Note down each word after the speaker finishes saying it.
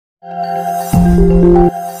Hi,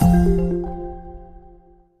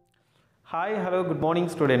 hello, good morning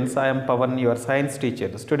students. I am Pavan, your science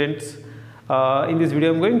teacher. Students, in this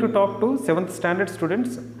video I am going to talk to 7th standard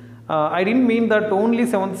students. I didn't mean that only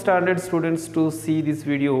 7th standard students to see this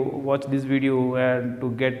video, watch this video and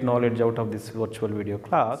to get knowledge out of this virtual video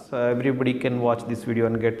class. Everybody can watch this video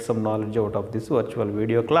and get some knowledge out of this virtual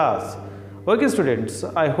video class. Okay students,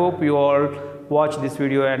 I hope you all watch this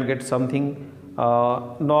video and get something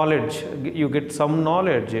knowledge, you get some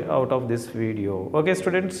knowledge out of this video. Okay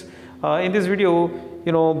students, in this video,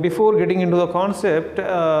 before getting into the concept,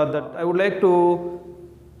 that I would like to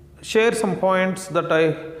share some points that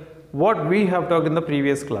what we have talked in the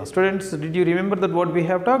previous class. Students, did you remember that what we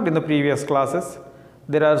have talked in the previous classes?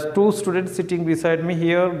 There are two students sitting beside me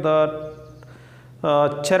here, the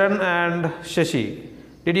Charan and Shashi.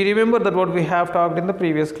 Did you remember that what we have talked in the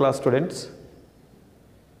previous class, students?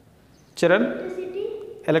 Charan?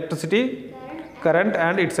 Electricity, current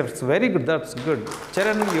and its effects. Very good, that's good.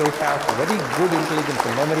 Charan, you have very good intelligence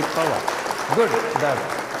and memory power. Good,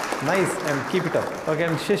 that's nice, and keep it up. Okay,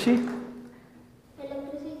 and Shashi?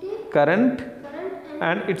 Current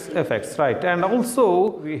and its effects, right. And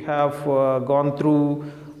also we have gone through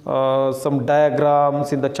some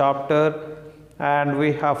diagrams in the chapter, and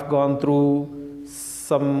we have gone through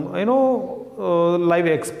some live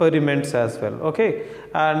experiments as well. Okay,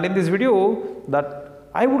 and in this video that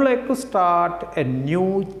I would like to start a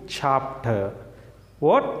new chapter.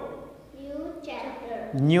 What?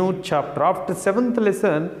 New chapter. After 7th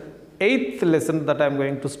lesson, 8th lesson that I am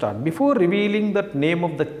going to start. Before revealing the name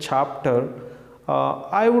of the chapter,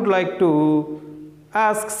 I would like to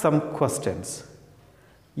ask some questions.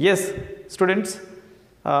 Yes, students,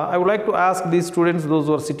 I would like to ask these students, those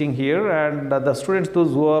who are sitting here, and the students,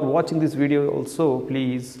 those who are watching this video also,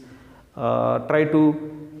 please try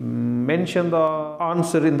to mention the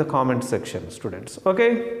answer in the comment section, students.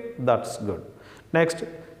 Okay, that's good. Next,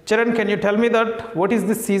 Charan, can you tell me that what is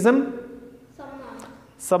this season?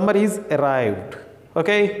 Summer is arrived.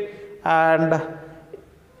 Okay, and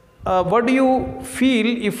what do you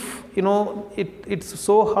feel if it's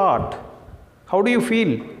so hot? How do you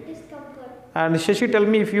feel? Discomfort. And Shashi, tell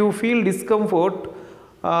me, if you feel discomfort,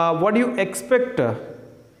 what do you expect?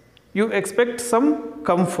 You expect some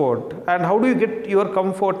comfort. And how do you get your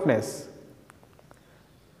comfortness?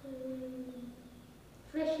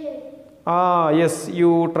 Fresh air. Yes,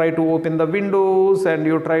 you try to open the windows, and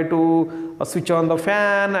you try to switch on the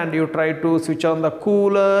fan, and you try to switch on the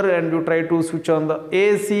cooler, and you try to switch on the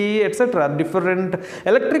AC, etc. Different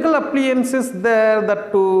electrical appliances there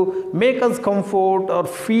that to make us comfort or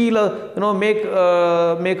feel, make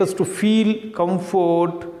us to feel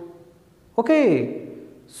comfort. Okay.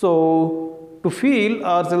 So, to feel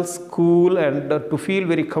ourselves cool and to feel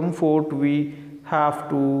very comfort, we have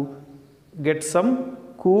to get some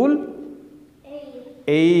cool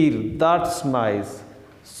air. That's nice.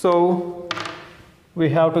 So, we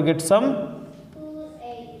have to get some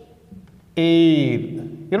air.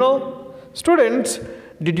 Students,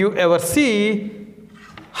 did you ever see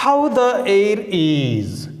how the air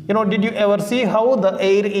is? Did you ever see how the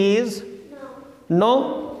air is?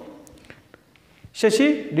 No?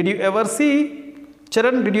 Shashi, did you ever see?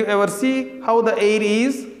 Charan, did you ever see how the air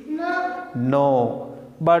is? No.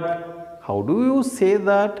 But how do you say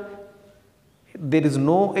that there is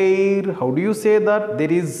no air? How do you say that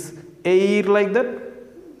there is air like that?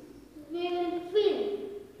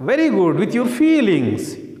 Very good, with your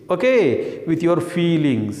feelings. Okay, with your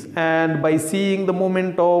feelings, and by seeing the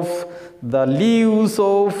movement of the leaves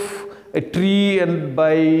of a tree, and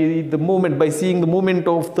by seeing the movement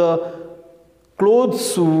of the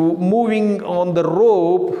clothes moving on the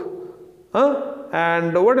rope,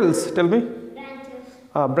 and what else? Tell me.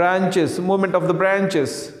 Branches. Branches, movement of the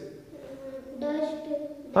branches.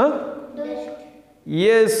 Dust.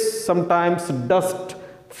 Yes, sometimes dust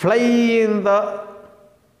fly in the,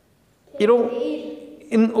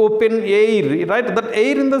 in open air, right? That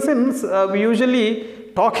air, in the sense, we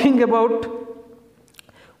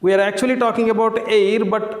are actually talking about air,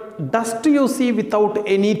 but dust you see without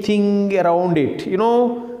anything around it.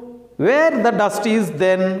 Where the dust is,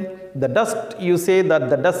 then the dust, you say that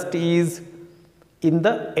the dust is in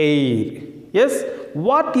the air. Yes?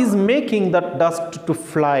 What is making that dust to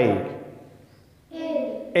fly?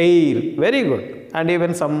 Air. Very good. And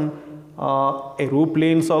even some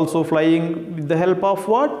aeroplanes also flying with the help of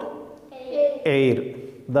what? Air.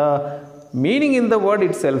 The meaning in the word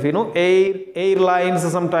itself, airlines,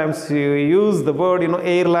 sometimes you use the word,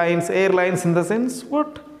 airlines in the sense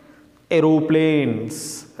what?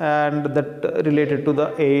 Aeroplanes, and that related to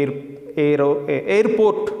the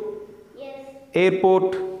airport. Yes.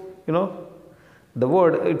 Airport, you know, the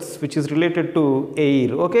word which is related to air,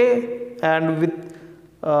 okay, and with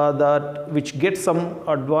that which gets some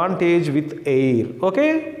advantage with air,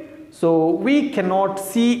 okay. So we cannot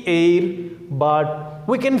see air, but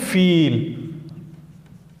we can feel.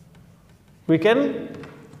 We can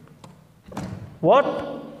what?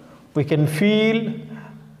 We can feel.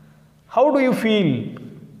 How do you feel?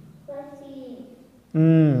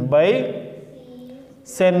 By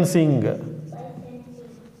sensing.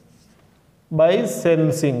 By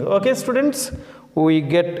sensing. Okay, students, we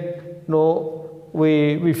get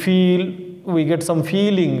we feel, we get some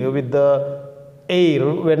feeling with the air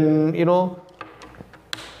when, you know,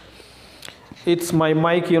 it's my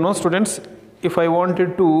mic, you know, students. If I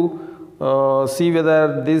wanted to see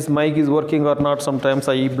whether this mic is working or not, sometimes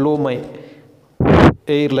I blow my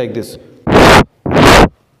air like this.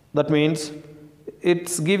 That means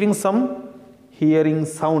it's giving some hearing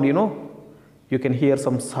sound, you know, you can hear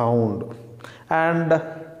some sound. And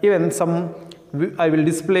even some, I will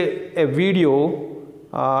display a video,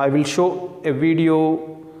 I will show a video,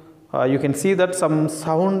 you can see that some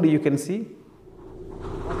sound you can see.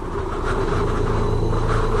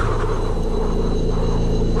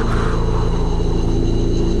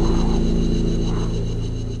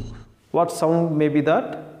 What sound may be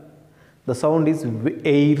that? The sound is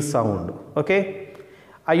air sound, okay.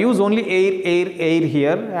 I use only air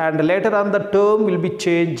here, and later on the term will be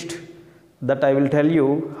changed. That I will tell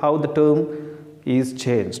you how the term is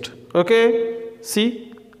changed, okay.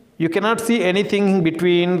 See, you cannot see anything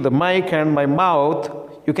between the mic and my mouth.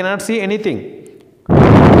 You cannot see anything.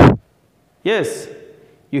 Yes,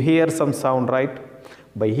 you hear some sound, right?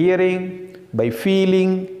 By hearing, by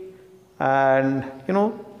feeling, and you know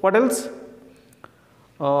what else?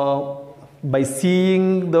 By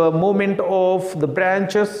seeing the movement of the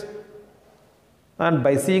branches, and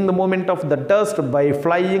by seeing the movement of the dust, by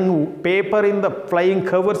flying paper in the flying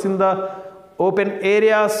covers in the open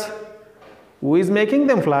areas. Who is making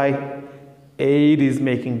them fly? Air is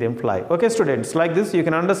making them fly. Okay, students, like this you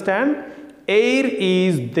can understand air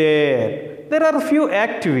is there. There are a few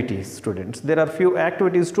activities, students. There are few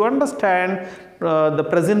activities to understand the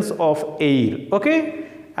presence of air. Okay,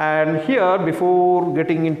 and here, before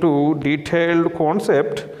getting into detailed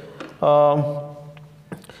concept,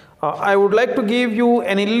 I would like to give you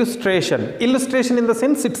an illustration. Illustration in the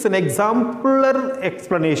sense it's an exemplar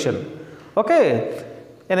explanation. Okay,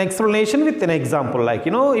 an explanation with an example. Like,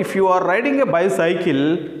 you know, if you are riding a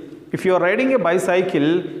bicycle, if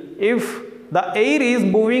the air is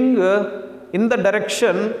moving in the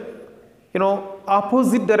direction, you know,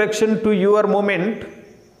 opposite direction to your movement,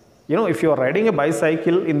 you know, if you are riding a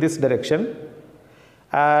bicycle in this direction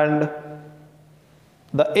and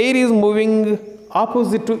the air is moving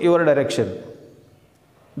opposite to your direction,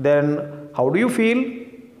 then how do you feel?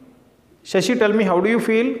 Shashi, tell me, how do you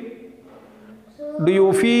feel? Do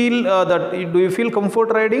you feel do you feel comfort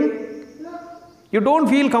riding? No. You don't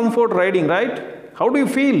feel comfort riding, right? How do you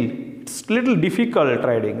feel? It's little difficult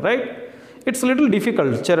riding, right? It's a little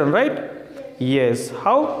difficult, Charan, right? Yes.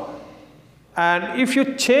 How? And if you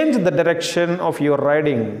change the direction of your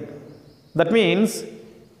riding, that means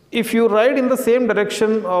if you ride in the same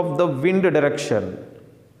direction of the wind direction,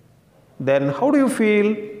 then how do you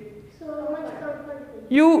feel? So much comfort.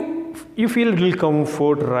 You feel little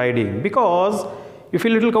comfort riding, because you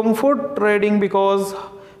feel little comfort riding because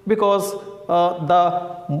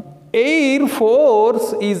the air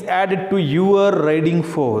force is added to your riding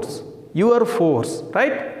force, your force,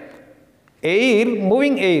 right? Air,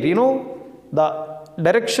 moving air, you know, the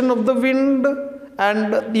direction of the wind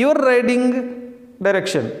and your riding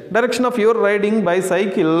direction of your riding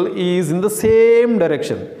bicycle is in the same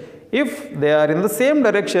direction. If they are in the same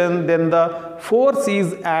direction, then the force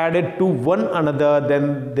is added to one another,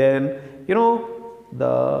 then you know,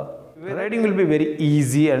 the riding will be very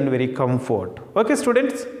easy and very comfort. Okay,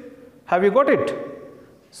 students, have you got it?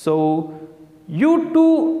 So you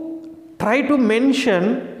too try to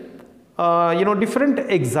mention you know, different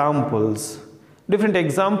examples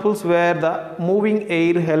where the moving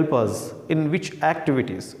air help us in which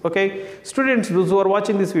activities. Okay, students, those who are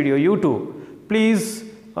watching this video, you too, please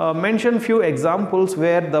mention few examples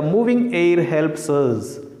where the moving air helps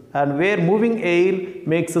us and where moving air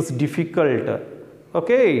makes us difficult.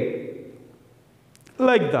 Okay,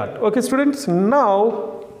 like that. Okay, students,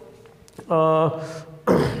 now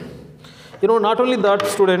you know, not only that,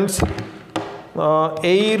 students,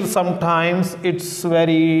 air sometimes it's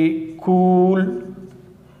very cool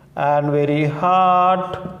and very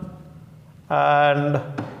hot, and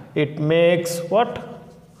it makes what?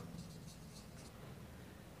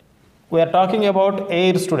 We are talking about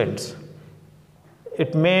air, students.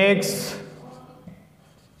 it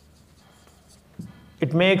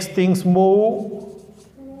makes things move.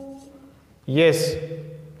 Yes.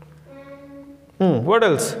 What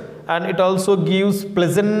else? And it also gives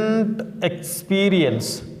pleasant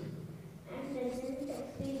experience.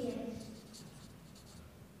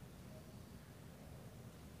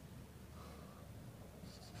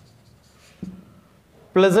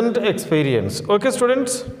 Pleasant experience. Okay,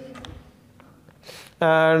 students.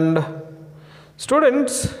 And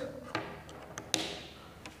students,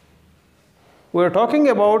 we are talking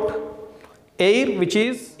about air which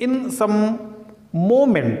is in some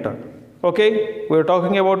moment. Okay, we are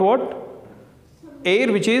talking about what?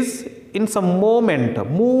 Air which is in some moment,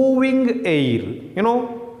 moving air. You know,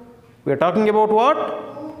 we are talking about what?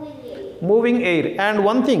 Moving air. And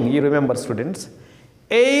one thing you remember, students,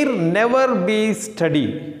 air never be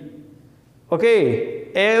steady. Okay,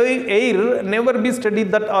 air never be steady,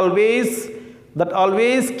 that always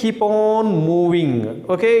keep on moving.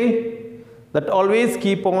 Okay, that always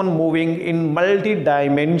keep on moving in multi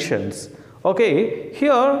dimensions. Okay,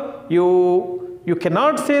 here you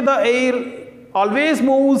cannot say the air always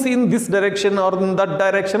moves in this direction or in that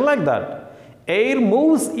direction like that. Air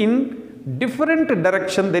moves in different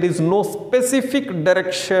direction. There is no specific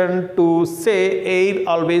direction to say air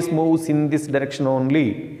always moves in this direction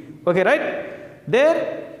only. Okay, right?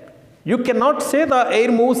 There you cannot say the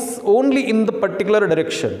air moves only in the particular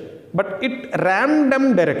direction, but it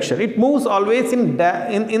random direction. It moves always in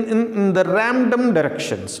the random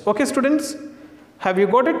directions. Okay, students, have you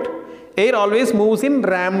got it? Air always moves in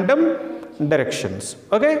random directions.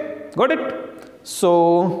 Okay, got it?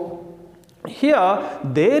 So here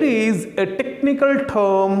there is a technical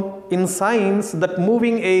term in science that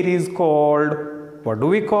moving air is called, what do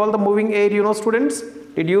we call the moving air, you know, students?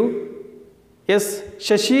 Did you? Yes,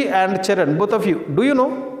 Shashi and Charan, both of you, do you know?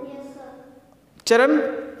 Yes, sir. Charan,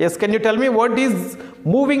 yes, can you tell me what is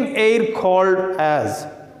moving air called as?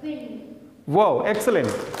 Wind. Wow,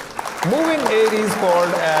 excellent. Moving air is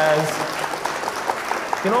called as,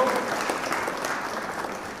 you know,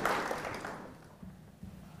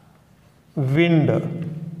 wind.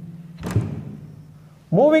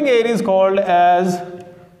 Moving air is called as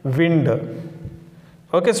wind.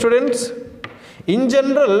 Okay, students, in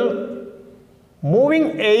general,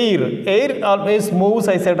 moving air always moves,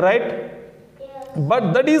 I said, right? Yes.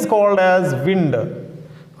 But that is called as wind.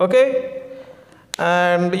 Okay,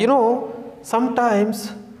 and you know,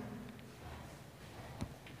 sometimes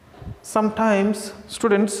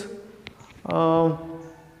students,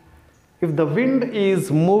 if the wind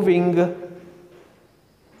is moving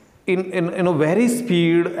in a very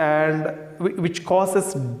speed and which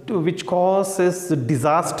causes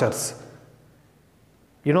disasters,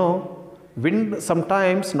 you know, wind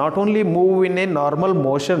sometimes not only move in a normal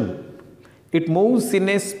motion, it moves in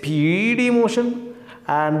a speedy motion,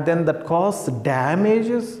 and then that cause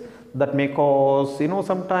damages, that may cause, you know,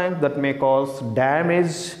 sometimes that may cause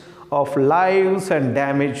damage of lives and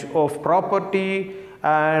damage of property.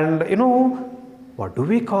 And you know, what do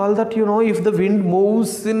we call that, you know, if the wind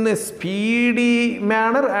moves in a speedy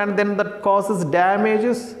manner and then that causes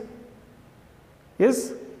damages?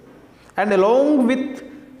 Yes, and along with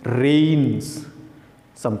rains,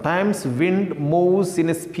 sometimes wind moves in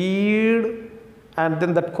a speed and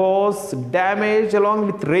then that causes damage along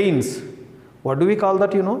with rains. What do we call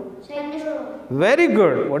that, you know? Cyclone. Very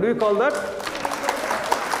good. What do we call that?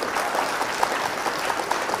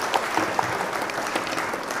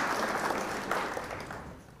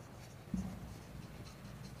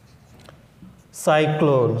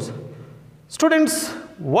 Cyclones. Students,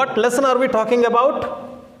 what lesson are we talking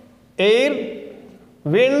about? Air,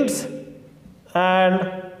 winds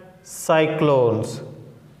and cyclones.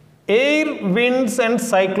 Air, winds and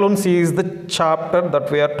cyclones is the chapter that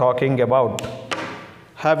we are talking about.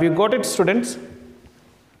 Have you got it, students?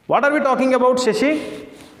 What are we talking about, Shashi?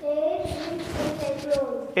 Air, wind, and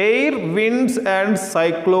cyclone. Air, winds and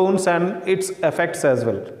cyclones and its effects as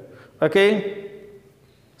well. Okay,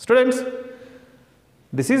 students,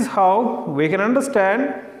 this is how we can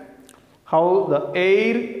understand how the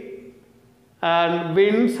air and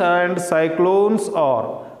winds and cyclones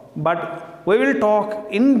are. But we will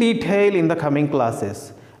talk in detail in the coming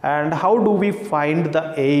classes. And how do we find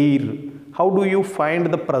the air? How do you find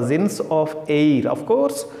the presence of air? Of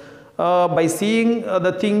course, by seeing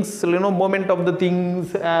the things, you know, moment of the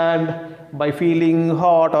things, and by feeling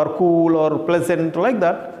hot or cool or pleasant like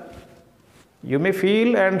that, you may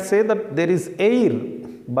feel and say that there is air.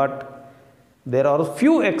 But there are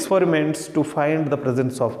few experiments to find the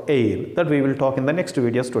presence of air that we will talk in the next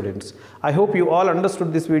video, students. I hope you all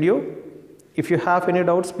understood this video. If you have any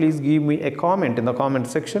doubts, please give me a comment in the comment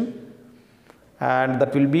section, and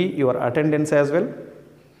that will be your attendance as well.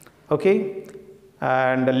 Okay,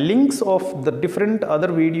 and the links of the different other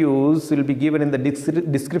videos will be given in the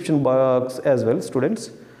description box as well,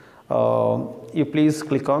 students. You please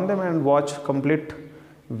click on them and watch complete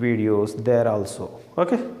videos there also.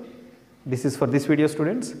 Okay, this is for this video,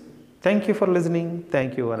 students. Thank you for listening.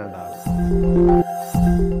 Thank you one and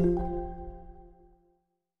all.